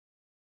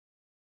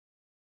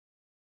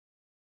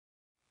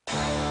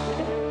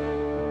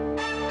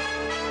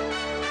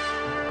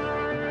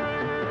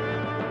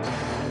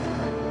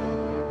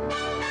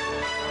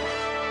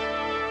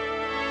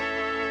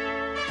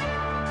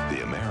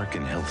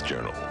Health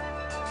Journal,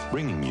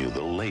 bringing you the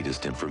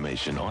latest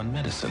information on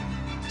medicine,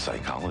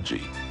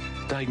 psychology,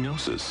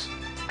 diagnosis,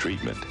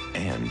 treatment,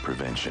 and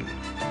prevention.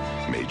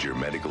 Major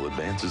medical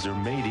advances are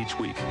made each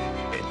week,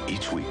 and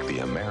each week the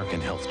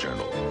American Health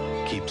Journal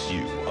keeps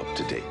you up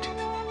to date.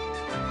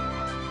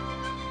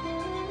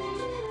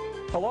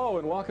 Hello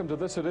and welcome to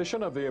this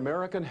edition of the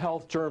American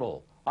Health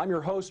Journal. I'm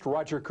your host,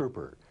 Roger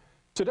Cooper.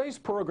 Today's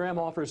program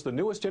offers the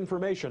newest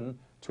information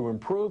to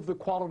improve the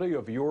quality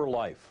of your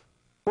life.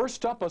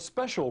 First up, a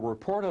special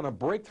report on a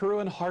breakthrough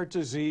in heart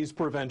disease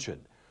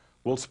prevention.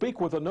 We'll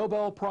speak with a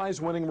Nobel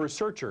Prize-winning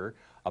researcher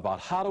about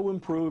how to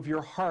improve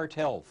your heart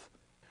health.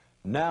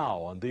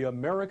 Now on the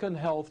American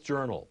Health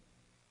Journal.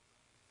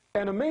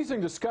 An amazing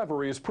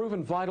discovery has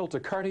proven vital to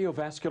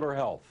cardiovascular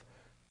health: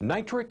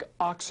 nitric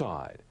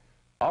oxide.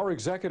 Our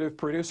executive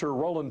producer,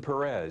 Roland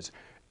Perez,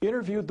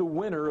 interviewed the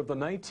winner of the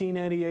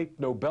 1988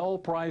 Nobel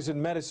Prize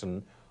in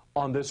Medicine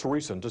on this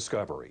recent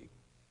discovery.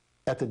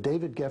 At the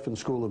David Geffen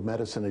School of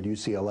Medicine at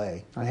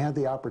UCLA, I had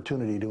the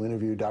opportunity to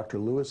interview Dr.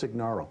 Luis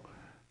Ignario.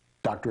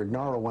 Dr.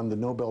 Ignario won the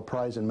Nobel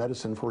Prize in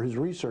Medicine for his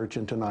research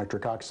into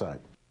nitric oxide.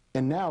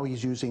 And now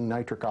he's using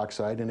nitric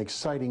oxide in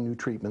exciting new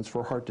treatments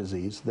for heart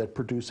disease that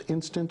produce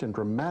instant and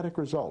dramatic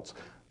results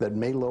that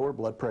may lower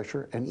blood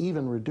pressure and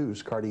even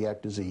reduce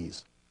cardiac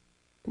disease.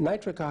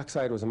 Nitric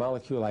oxide was a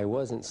molecule I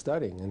wasn't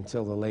studying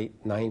until the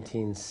late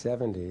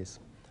 1970s.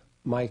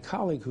 My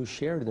colleague who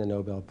shared the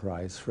Nobel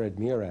Prize, Ferid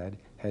Murad,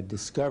 had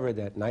discovered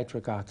that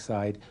nitric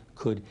oxide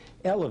could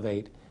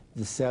elevate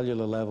the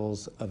cellular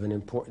levels of an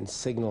important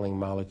signaling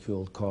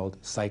molecule called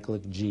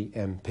cyclic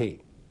GMP.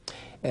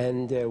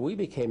 And we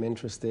became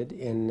interested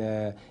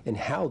in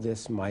how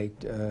this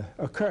might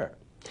occur.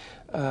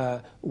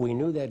 We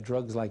knew that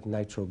drugs like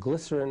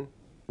nitroglycerin,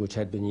 which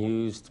had been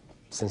used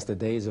since the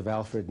days of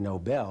Alfred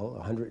Nobel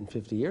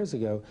 150 years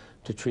ago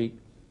to treat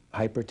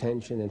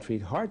hypertension and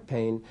treat heart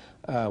pain,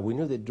 we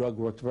knew the drug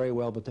worked very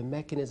well, but the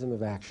mechanism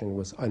of action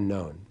was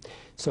unknown.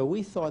 So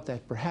we thought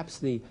that perhaps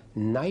the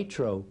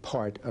nitro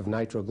part of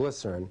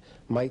nitroglycerin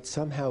might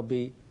somehow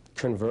be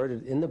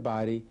converted in the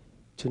body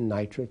to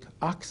nitric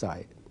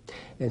oxide.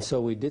 And so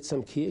we did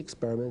some key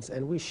experiments,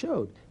 and we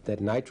showed that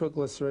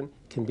nitroglycerin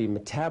can be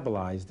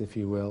metabolized, if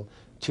you will,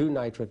 to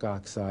nitric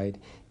oxide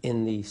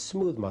in the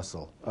smooth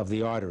muscle of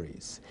the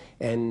arteries.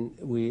 And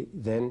we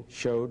then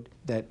showed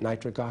that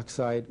nitric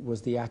oxide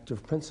was the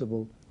active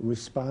principle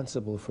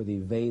responsible for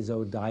the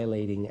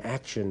vasodilating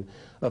action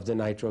of the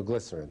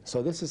nitroglycerin.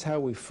 So this is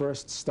how we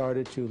first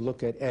started to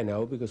look at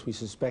NO, because we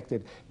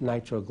suspected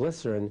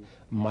nitroglycerin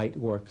might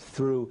work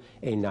through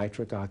a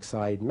nitric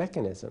oxide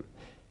mechanism.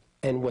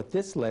 And what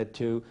this led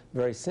to,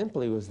 very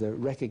simply, was the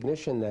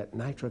recognition that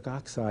nitric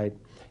oxide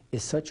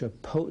is such a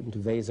potent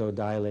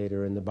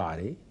vasodilator in the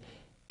body,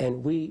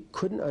 and we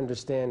couldn't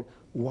understand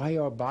why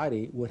our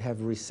body would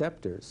have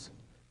receptors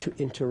to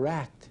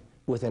interact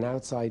with an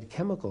outside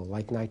chemical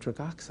like nitric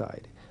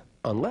oxide,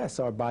 unless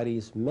our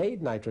bodies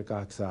made nitric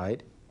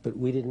oxide, but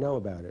we didn't know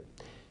about it.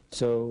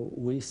 So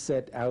we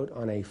set out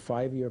on a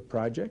 5-year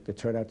project. It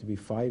turned out to be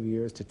 5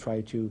 years to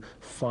try to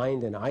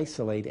find and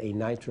isolate a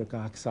nitric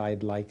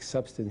oxide-like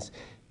substance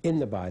in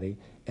the body,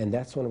 and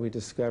that's when we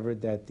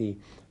discovered that the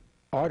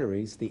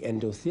arteries, the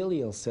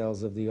endothelial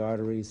cells of the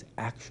arteries,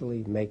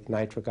 actually make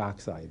nitric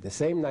oxide, the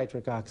same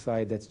nitric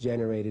oxide that's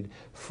generated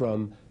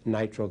from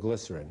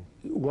nitroglycerin.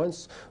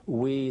 Once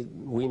we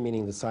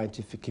meaning the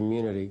scientific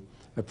community,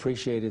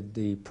 appreciated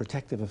the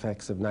protective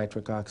effects of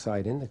nitric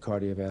oxide in the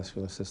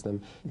cardiovascular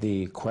system,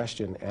 the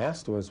question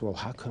asked was, well,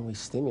 how can we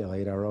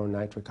stimulate our own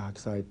nitric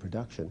oxide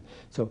production?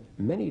 So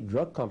many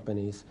drug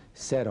companies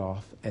set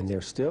off, and they're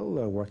still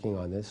working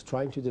on this,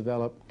 trying to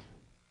develop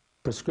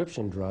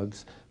prescription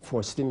drugs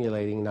for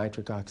stimulating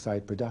nitric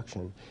oxide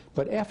production.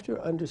 But after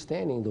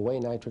understanding the way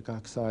nitric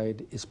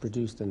oxide is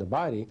produced in the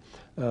body,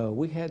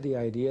 we had the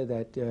idea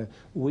that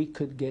we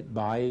could get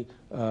by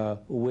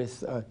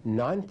with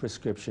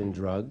non-prescription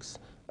drugs,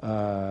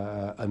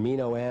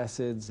 amino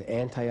acids,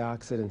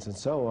 antioxidants, and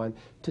so on,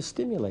 to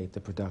stimulate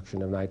the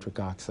production of nitric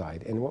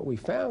oxide. And what we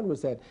found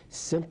was that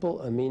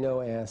simple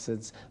amino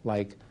acids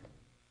like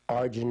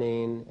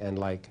arginine and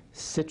like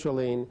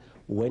citrulline,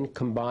 when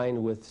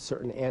combined with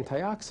certain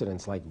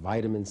antioxidants like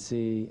vitamin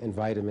C and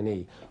vitamin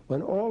E,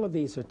 when all of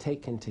these are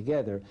taken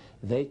together,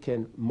 they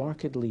can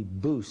markedly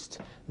boost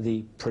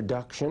the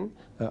production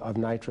of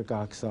nitric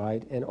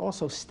oxide and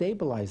also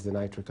stabilize the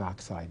nitric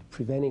oxide,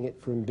 preventing it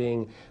from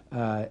being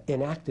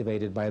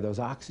inactivated by those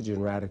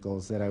oxygen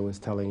radicals that I was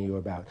telling you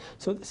about.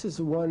 So this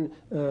is one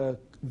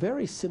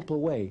very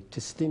simple way to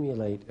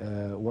stimulate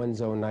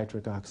one's own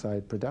nitric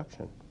oxide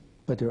production.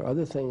 But there are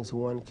other things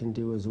one can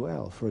do as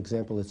well. For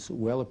example, it's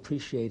well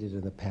appreciated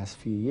in the past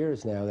few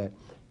years now that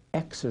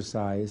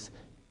exercise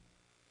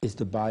is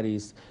the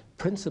body's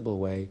principal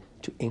way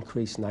to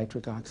increase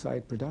nitric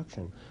oxide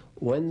production.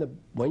 When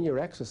you're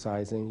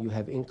exercising, you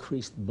have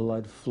increased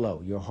blood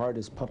flow. Your heart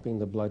is pumping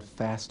the blood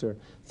faster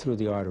through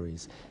the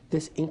arteries.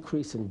 This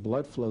increase in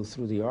blood flow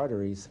through the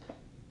arteries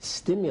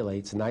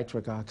stimulates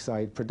nitric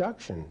oxide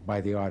production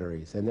by the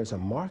arteries, and there's a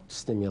marked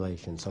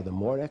stimulation. So the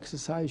more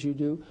exercise you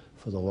do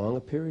for the longer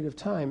period of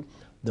time,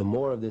 the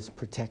more of this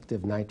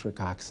protective nitric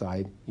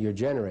oxide you're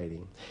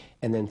generating.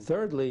 And then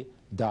thirdly,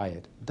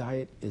 diet.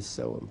 Diet is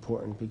so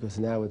important because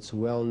now it's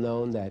well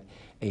known that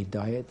a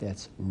diet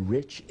that's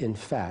rich in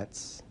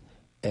fats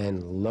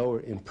and lower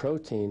in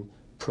protein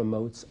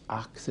promotes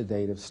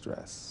oxidative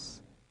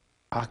stress.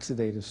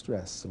 Oxidative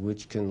stress,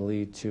 which can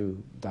lead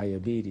to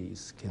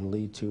diabetes, can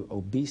lead to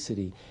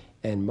obesity,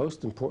 and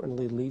most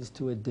importantly leads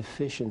to a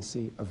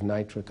deficiency of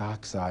nitric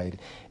oxide.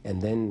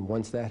 And then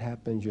once that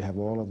happens, you have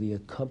all of the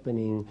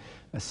accompanying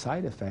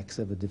side effects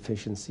of a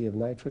deficiency of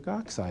nitric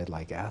oxide,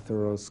 like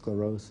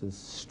atherosclerosis,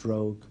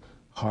 stroke,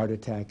 heart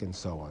attack, and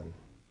so on.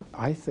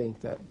 I think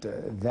that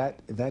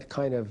that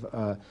kind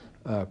of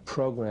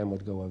program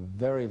would go a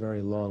very,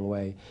 very long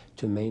way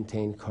to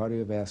maintain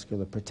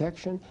cardiovascular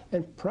protection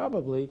and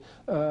probably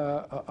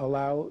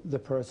allow the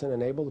person,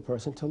 enable the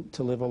person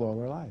to live a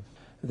longer life.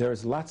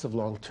 There's lots of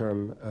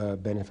long-term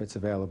benefits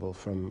available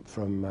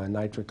from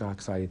nitric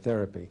oxide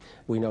therapy.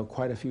 We know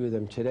quite a few of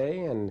them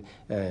today, and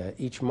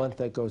each month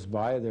that goes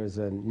by, there's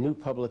a new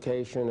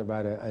publication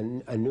about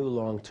a new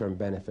long-term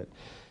benefit.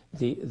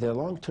 The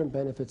long-term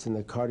benefits in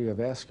the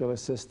cardiovascular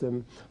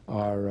system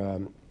are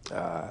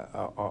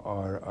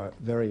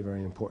very,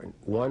 very important.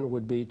 One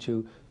would be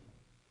to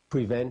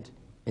prevent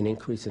an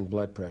increase in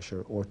blood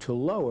pressure, or to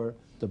lower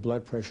the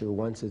blood pressure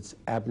once it's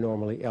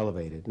abnormally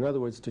elevated. In other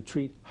words, to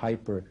treat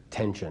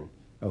hypertension,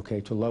 okay,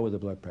 to lower the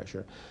blood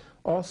pressure.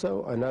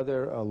 Also,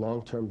 another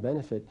long-term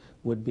benefit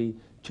would be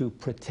to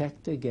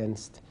protect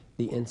against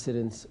the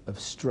incidence of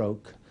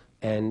stroke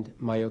and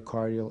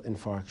myocardial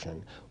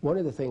infarction. One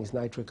of the things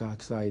nitric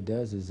oxide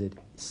does is it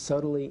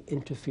subtly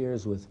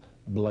interferes with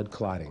blood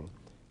clotting.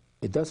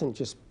 It doesn't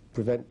just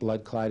prevent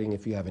blood clotting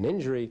if you have an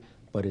injury,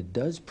 but it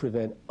does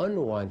prevent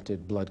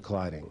unwanted blood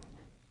clotting.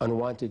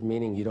 Unwanted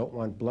meaning you don't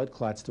want blood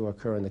clots to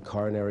occur in the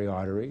coronary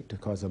artery to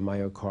cause a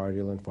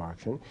myocardial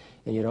infarction,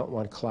 and you don't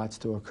want clots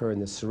to occur in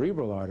the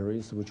cerebral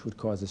arteries, which would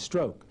cause a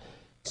stroke.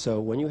 So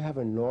when you have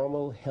a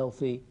normal,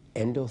 healthy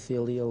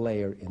endothelial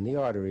layer in the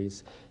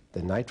arteries,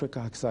 the nitric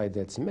oxide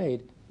that's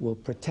made will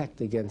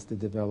protect against the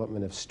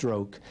development of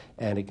stroke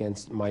and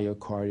against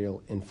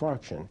myocardial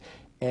infarction.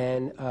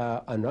 And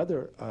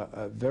another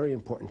very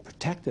important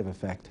protective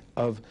effect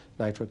of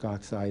nitric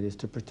oxide is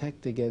to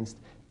protect against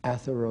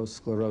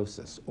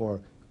atherosclerosis, or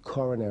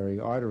coronary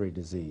artery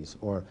disease,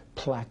 or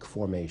plaque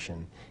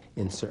formation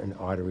in certain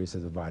arteries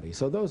of the body.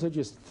 So those are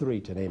just three,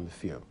 to name a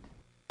few.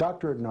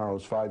 Dr.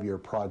 Ignarro's 5-year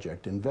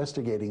project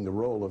investigating the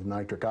role of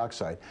nitric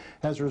oxide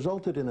has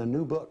resulted in a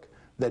new book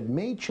that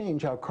may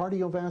change how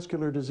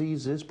cardiovascular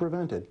disease is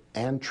prevented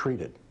and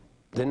treated.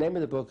 The name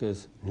of the book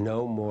is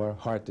No More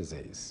Heart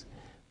Disease,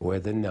 where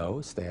the NO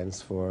stands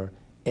for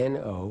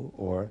NO,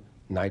 or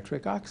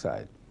nitric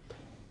oxide.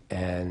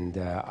 And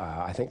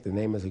I think the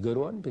name is a good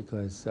one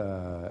because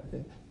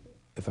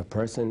if a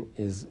person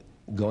is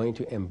going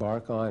to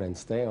embark on and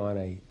stay on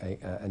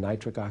a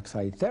nitric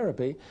oxide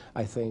therapy,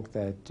 I think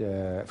that,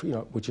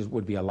 which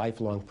would be a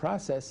lifelong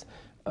process,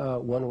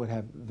 one would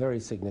have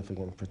very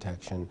significant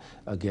protection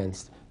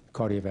against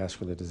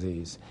cardiovascular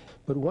disease.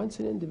 But once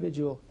an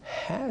individual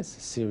has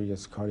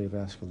serious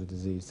cardiovascular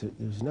disease,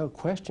 there's no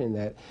question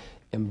that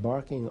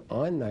embarking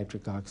on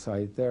nitric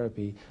oxide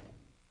therapy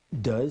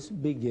does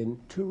begin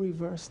to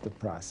reverse the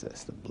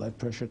process. The blood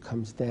pressure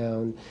comes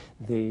down,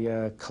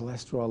 the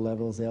cholesterol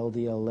levels,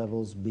 LDL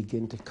levels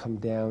begin to come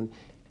down,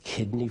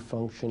 kidney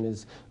function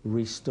is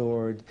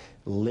restored,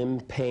 limb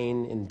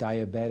pain in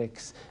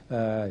diabetics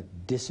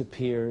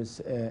disappears,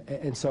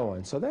 and so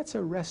on. So that's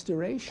a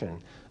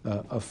restoration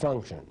of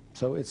function.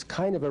 So it's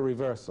kind of a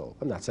reversal.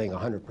 I'm not saying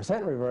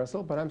 100%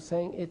 reversal, but I'm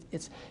saying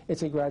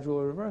it's a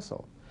gradual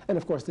reversal. And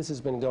of course, this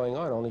has been going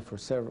on only for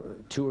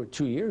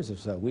 2 years or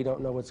so. We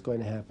don't know what's going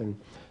to happen,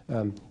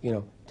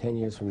 10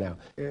 years from now.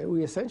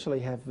 We essentially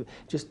have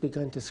just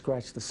begun to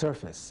scratch the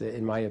surface,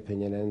 in my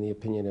opinion, and in the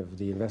opinion of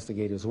the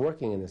investigators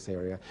working in this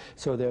area.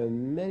 So there are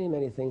many,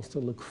 many things to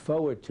look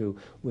forward to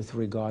with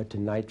regard to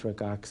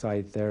nitric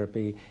oxide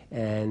therapy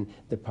and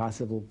the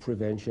possible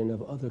prevention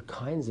of other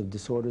kinds of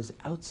disorders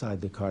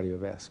outside the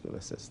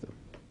cardiovascular system.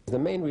 The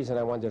main reason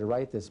I wanted to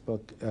write this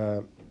book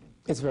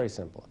is very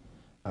simple.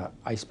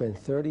 I spent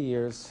 30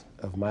 years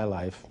of my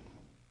life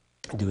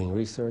doing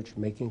research,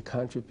 making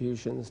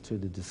contributions to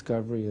the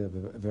discovery of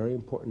a very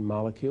important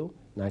molecule,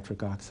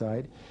 nitric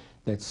oxide,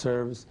 that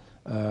serves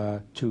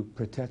to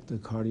protect the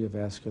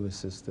cardiovascular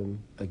system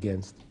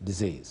against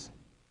disease.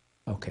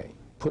 Okay,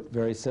 put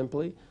very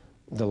simply,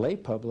 the lay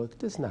public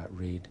does not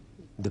read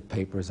the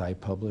papers I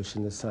publish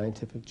in the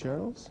scientific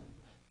journals.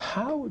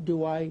 How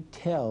do I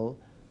tell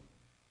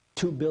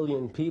 2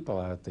 billion people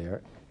out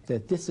there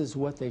that this is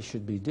what they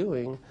should be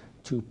doing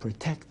to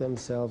protect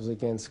themselves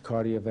against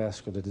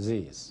cardiovascular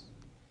disease?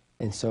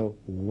 And so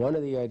one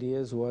of the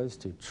ideas was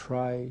to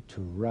try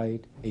to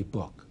write a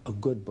book, a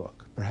good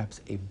book,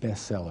 perhaps a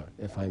bestseller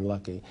if I'm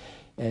lucky.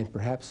 And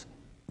perhaps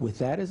with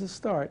that as a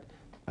start,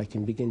 I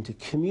can begin to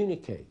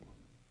communicate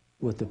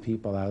with the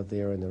people out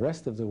there in the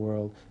rest of the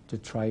world to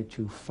try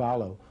to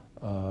follow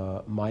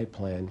my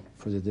plan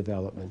for the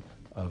development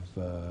of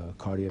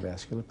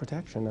cardiovascular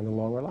protection and a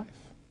longer life.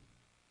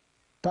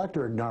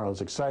 Dr.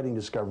 Ignarro's exciting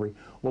discovery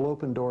will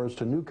open doors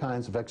to new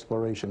kinds of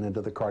exploration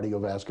into the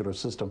cardiovascular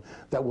system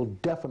that will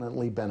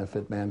definitely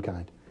benefit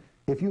mankind.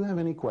 If you have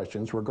any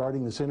questions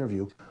regarding this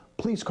interview,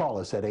 please call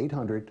us at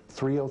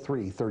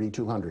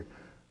 800-303-3200.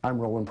 I'm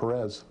Roland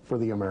Perez for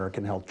the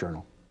American Health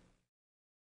Journal.